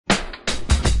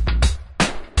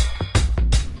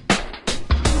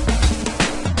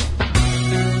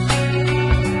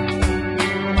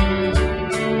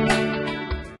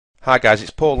Hi guys, it's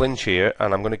Paul Lynch here,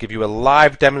 and I'm going to give you a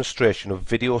live demonstration of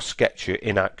Video Sketcher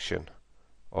in action.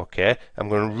 Okay, I'm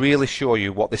going to really show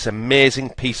you what this amazing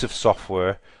piece of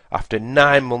software, after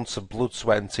 9 months of blood,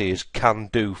 sweat and tears, can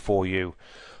do for you.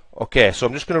 Okay, so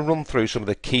I'm just going to run through some of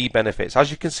the key benefits. As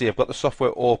you can see, I've got the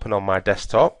software open on my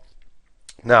desktop.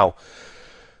 Now,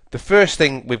 the first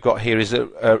thing we've got here is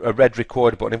a red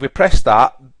record button. If we press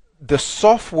that, the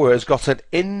software has got an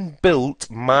inbuilt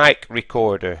mic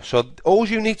recorder. So all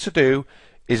you need to do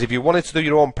is, if you wanted to do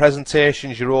your own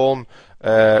presentations, your own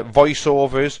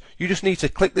voiceovers, you just need to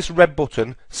click this red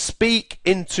button, speak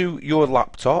into your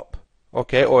laptop,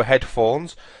 okay, or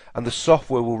headphones, and the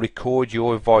software will record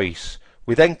your voice.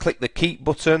 We then click the keep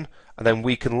button, and then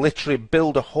we can literally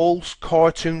build a whole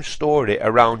cartoon story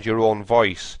around your own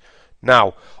voice.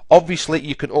 Now, obviously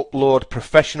you can upload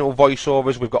professional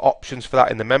voiceovers. We've got options for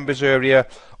that in the members area.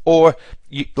 Or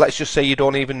let's just say you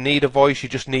don't even need a voice, you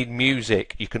just need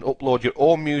music. You can upload your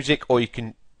own music, or you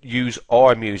can use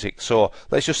our music. So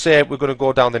let's just say we're going to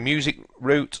go down the music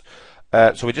route.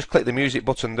 So we just click the music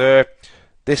button there.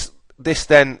 This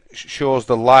then shows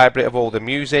the library of all the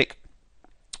music,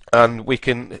 and we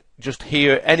can just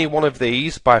hear any one of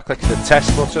these by clicking the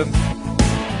test button.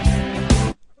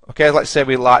 Okay, let's say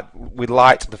we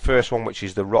liked the first one, which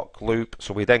is the rock loop,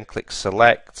 so we then click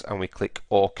select and we click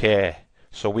OK.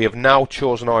 So we have now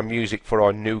chosen our music for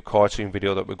our new cartoon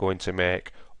video that we're going to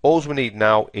make. All we need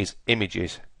now is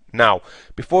images. Now,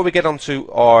 before we get onto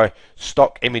our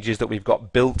stock images that we've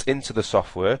got built into the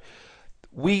software,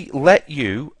 we let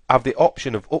you have the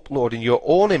option of uploading your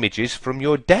own images from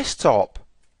your desktop.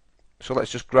 So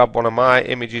let's just grab one of my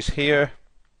images here.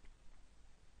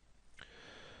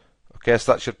 Okay,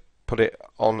 so that should put it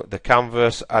on the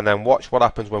canvas, and then watch what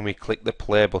happens when we click the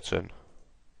play button.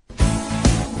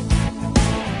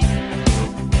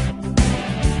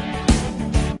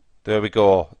 There we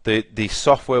go. The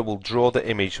software will draw the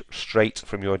image straight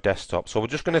from your desktop. So we're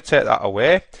just going to take that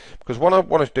away, because what I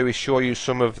want to do is show you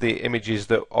some of the images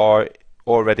that are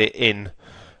already in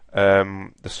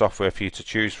the software for you to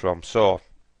choose from. So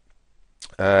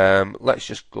let's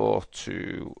just go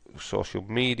to social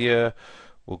media.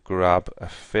 We'll grab a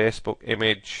Facebook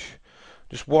image.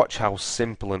 Just watch how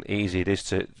simple and easy it is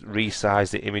to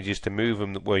resize the images, to move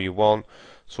them where you want.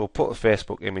 So we'll put a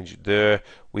Facebook image there.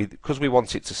 Because we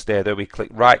want it to stay there, we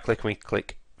right click and we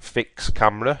click fix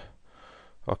camera.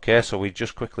 Okay, so we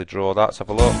just quickly draw that. Let's have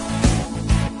a look.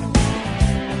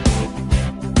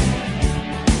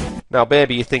 Now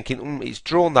maybe you're thinking, it's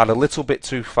drawn that a little bit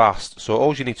too fast. So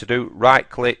all you need to do, right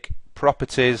click,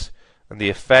 properties, and the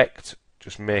effect,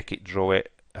 just make it draw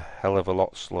it a hell of a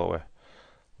lot slower.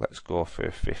 Let's go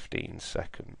for 15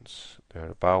 seconds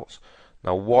thereabouts.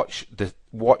 Now watch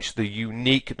the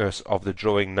uniqueness of the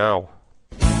drawing now.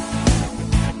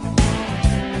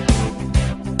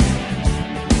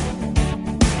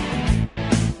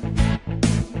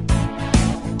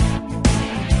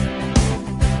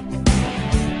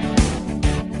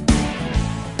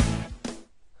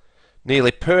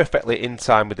 Nearly perfectly in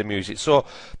time with the music. So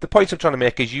the point I'm trying to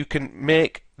make is you can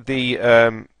make the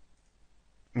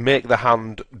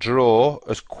hand draw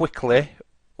as quickly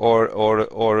or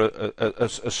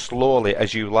as slowly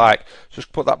as you like.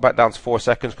 Just put that back down to 4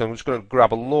 seconds, because I'm just going to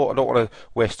grab a load. I don't want to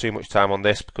waste too much time on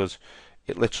this, because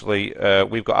it literally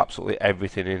we've got absolutely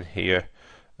everything in here.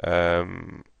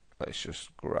 Let's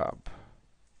just grab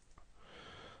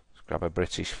a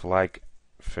British flag.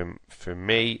 For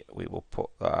me, we will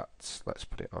put that, let's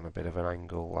put it on a bit of an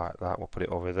angle like that. We'll put it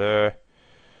over there.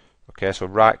 Okay, so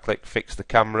right click, fix the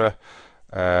camera.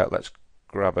 Let's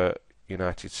grab a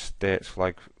United States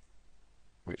flag,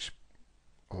 which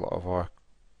a lot of our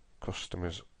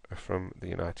customers are from the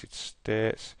United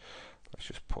States. Let's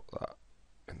just put that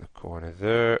in the corner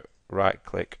there. Right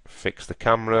click, fix the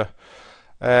camera.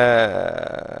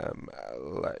 Let's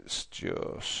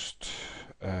just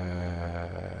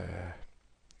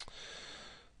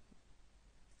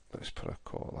let's put a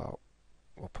call out.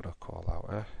 We'll put a call out,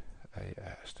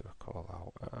 let's do a call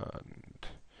out, and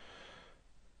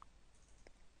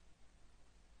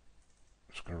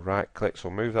just going to right click, so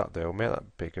we'll move that there, we'll make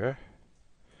that bigger,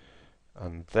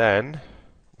 and then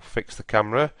we'll fix the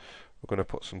camera. We're going to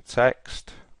put some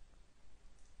text.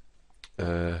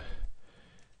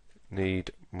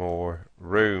 Need more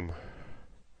room,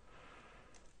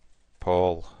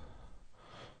 Paul.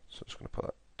 So I'm just going to put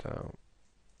that down.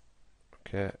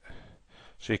 Okay,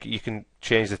 so you can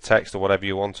change the text or whatever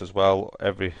you want as well.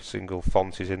 Every single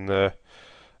font is in there.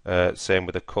 Same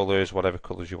with the colours, whatever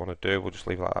colours you want to do. We'll just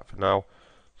leave it like that for now.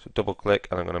 So double click,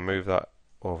 and I'm going to move that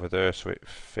over there so it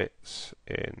fits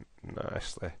in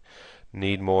nicely.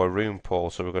 need more room, Paul.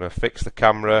 So we're going to fix the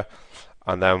camera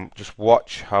and then just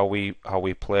watch how we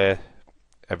play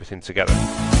everything together.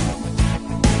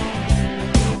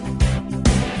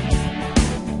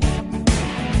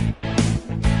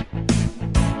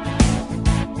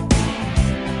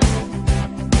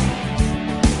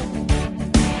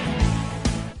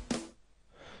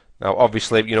 Now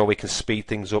obviously, you know, we can speed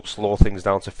things up, slow things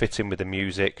down to fit in with the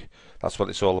music. That's what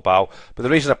it's all about. But the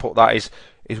reason I put that is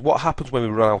what happens when we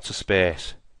run out of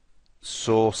space.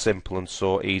 So simple and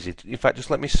so easy. In fact,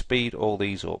 just let me speed all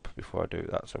these up before I do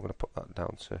that. So I'm going to put that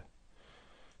down to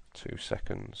 2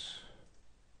 seconds.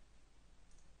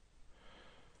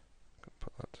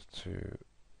 Put that to 2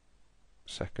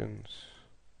 seconds.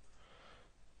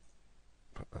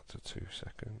 Put that to 2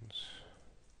 seconds.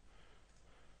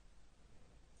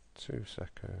 2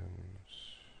 seconds.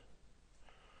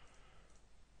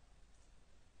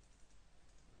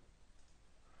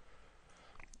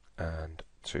 And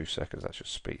 2 seconds. That should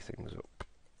speed things up.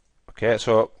 Okay,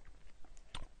 so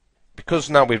because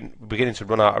now we're beginning to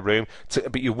run out of room,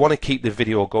 but you want to keep the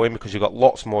video going because you've got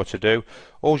lots more to do.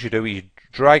 All you do is you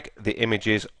drag the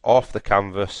images off the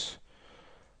canvas,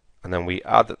 and then we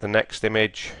add the next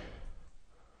image.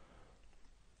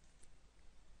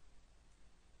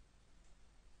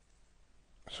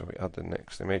 So we add the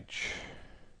next image.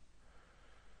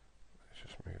 Let's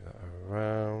just move that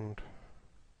around.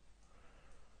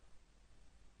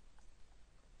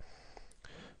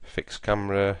 Fix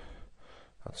camera.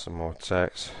 Add some more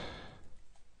text.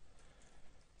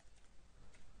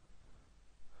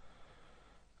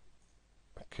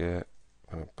 Okay, I'm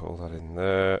going to pull that in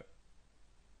there.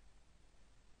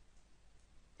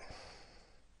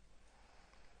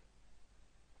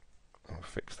 I'll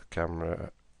fix the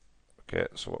camera. Okay,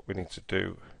 so what we need to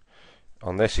do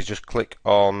on this is just click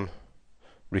on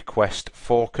request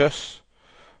focus.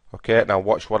 Okay, now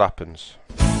watch what happens.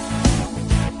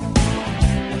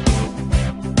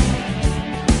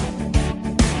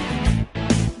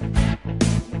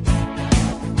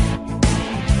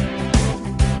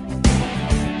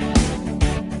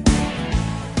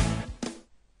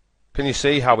 Can you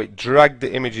see how it dragged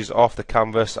the images off the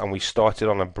canvas and we started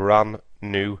on a brand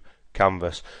new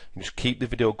canvas? You just keep the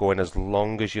video going as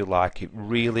long as you like. It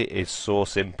really is so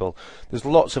simple. There's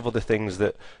lots of other things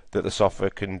that the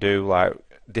software can do, like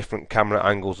different camera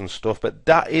angles and stuff, but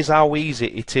that is how easy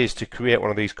it is to create one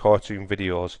of these cartoon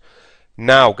videos.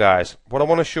 Now guys, what I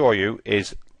want to show you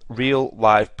is real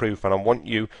live proof, and I want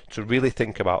you to really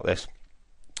think about this.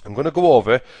 I'm going to go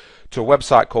over to a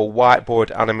website called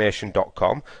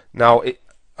whiteboardanimation.com. Now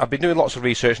I've been doing lots of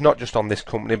research, not just on this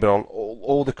company but on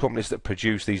all the companies that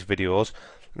produce these videos.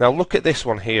 Now look at this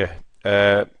one here.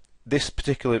 This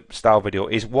particular style video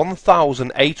is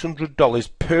 $1,800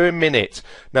 per minute.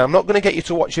 Now I'm not going to get you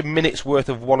to watch a minute's worth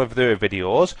of one of their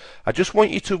videos. I just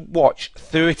want you to watch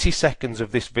 30 seconds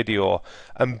of this video,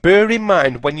 and bear in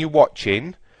mind when you're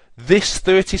watching, this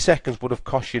 30 seconds would have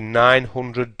cost you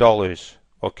 $900.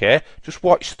 Okay, just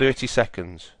watch 30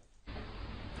 seconds.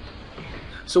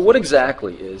 So what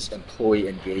exactly is employee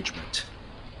engagement?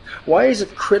 Why is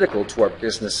it critical to our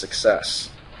business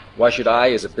success? Why should I,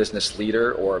 as a business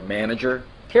leader or manager,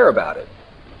 care about it?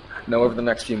 Now, over the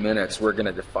next few minutes, we're going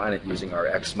to define it using our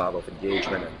X model of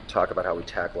engagement and talk about how we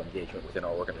tackle engagement within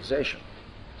our organization.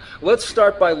 Let's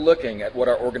start by looking at what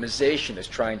our organization is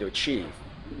trying to achieve.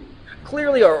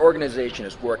 Clearly, our organization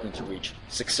is working to reach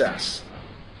success.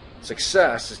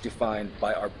 Success is defined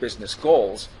by our business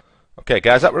goals. Okay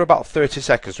guys, that were about 30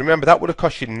 seconds. Remember, that would have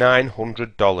cost you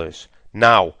 $900.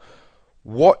 Now,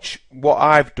 watch what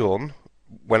I've done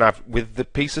when with the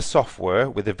piece of software,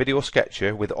 with the video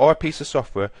sketcher, with our piece of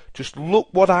software. Just look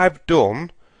what I've done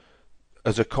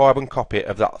as a carbon copy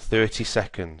of that 30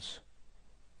 seconds.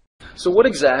 So what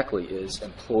exactly is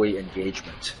employee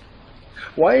engagement?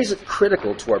 Why is it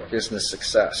critical to our business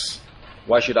success?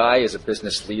 Why should I, as a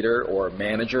business leader or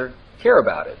manager, care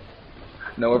about it?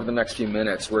 Now, over the next few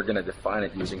minutes, we're going to define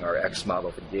it using our X model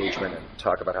of engagement and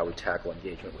talk about how we tackle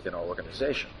engagement within our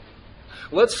organization.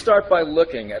 Let's start by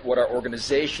looking at what our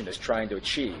organization is trying to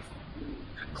achieve.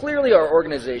 Clearly, our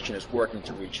organization is working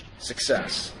to reach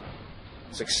success.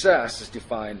 Success is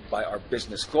defined by our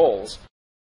business goals.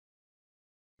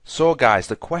 So guys,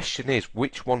 the question is,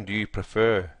 which one do you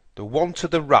prefer? The one to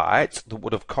the right that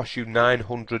would have cost you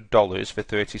 $900 for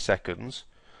 30 seconds,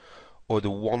 or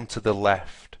the one to the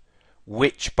left,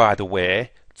 which, by the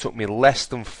way, took me less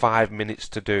than 5 minutes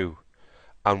to do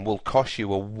and will cost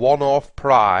you a one-off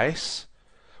price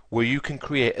where you can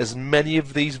create as many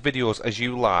of these videos as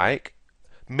you like,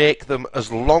 make them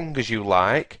as long as you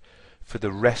like for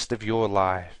the rest of your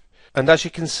life. And as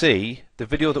you can see, the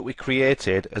video that we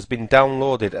created has been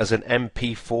downloaded as an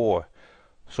MP4.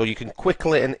 So you can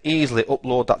quickly and easily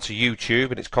upload that to YouTube,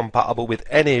 and it's compatible with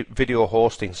any video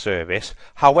hosting service.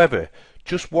 However,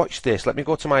 just watch this. Let me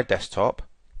go to my desktop.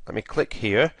 Let me click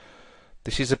here.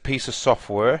 This is a piece of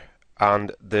software,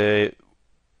 and the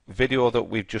video that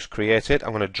we've just created,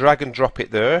 I'm going to drag and drop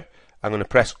it there. I'm going to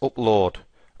press upload.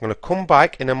 I'm going to come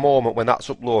back in a moment when that's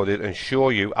uploaded and show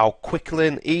you how quickly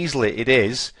and easily it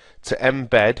is to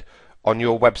embed on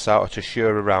your website or to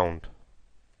share around.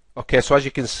 Okay, so as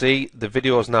you can see, the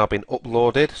video has now been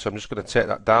uploaded, so I'm just going to take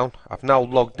that down. I've now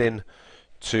logged in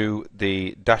to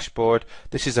the dashboard.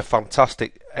 This is a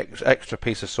fantastic extra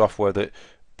piece of software that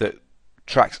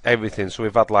tracks everything. So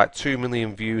we've had like 2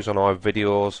 million views on our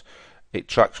videos. It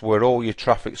tracks where all your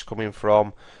traffic's coming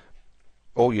from,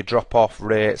 all your drop-off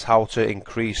rates, how to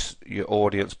increase your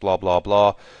audience, blah blah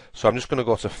blah. So I'm just going to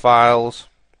go to Files,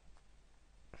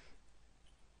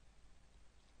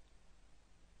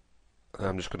 and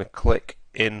I'm just going to click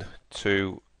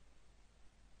into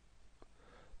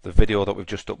the video that we've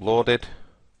just uploaded.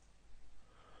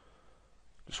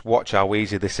 Just watch how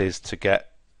easy this is to get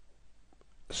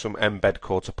some embed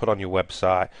code to put on your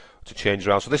website to change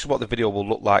around. So this is what the video will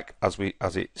look like as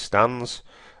it stands.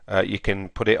 You can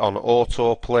put it on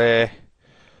autoplay,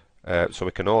 so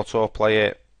we can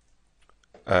autoplay it.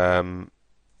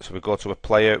 So we go to a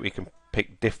player, we can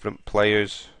pick different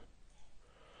players.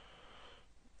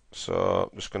 So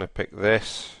I'm just going to pick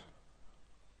this.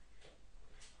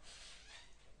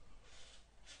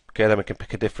 Okay, then we can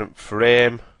pick a different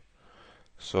frame.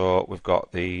 So we've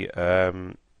got the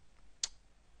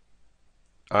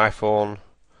iPhone,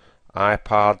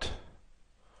 iPad,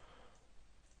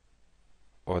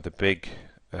 or the big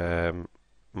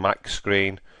Mac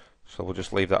screen. So we'll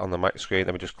just leave that on the Mac screen.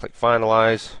 Then we just click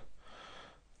finalize,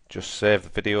 just save the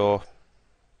video.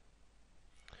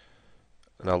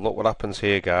 And now look what happens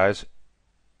here, guys.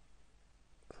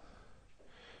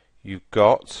 You've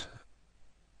got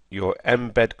your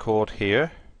embed code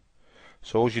here.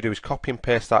 So all you do is copy and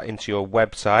paste that into your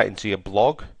website, into your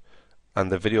blog,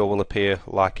 and the video will appear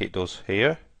like it does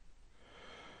here.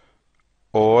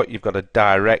 Or you've got a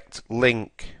direct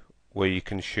link where you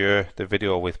can share the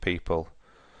video with people.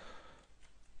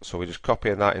 So we're just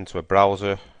copying that into a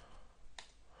browser.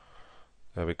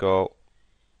 There we go.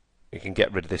 You can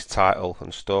get rid of this title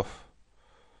and stuff.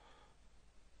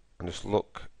 And just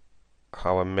look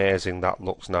how amazing that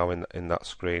looks now in that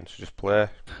screen. So just play.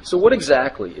 So what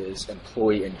exactly is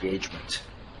employee engagement?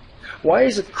 Why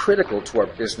is it critical to our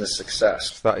business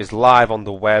success? So that is live on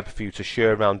the web for you to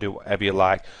share around, do whatever you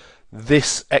like.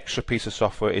 This extra piece of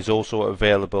software is also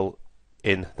available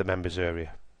in the members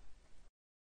area.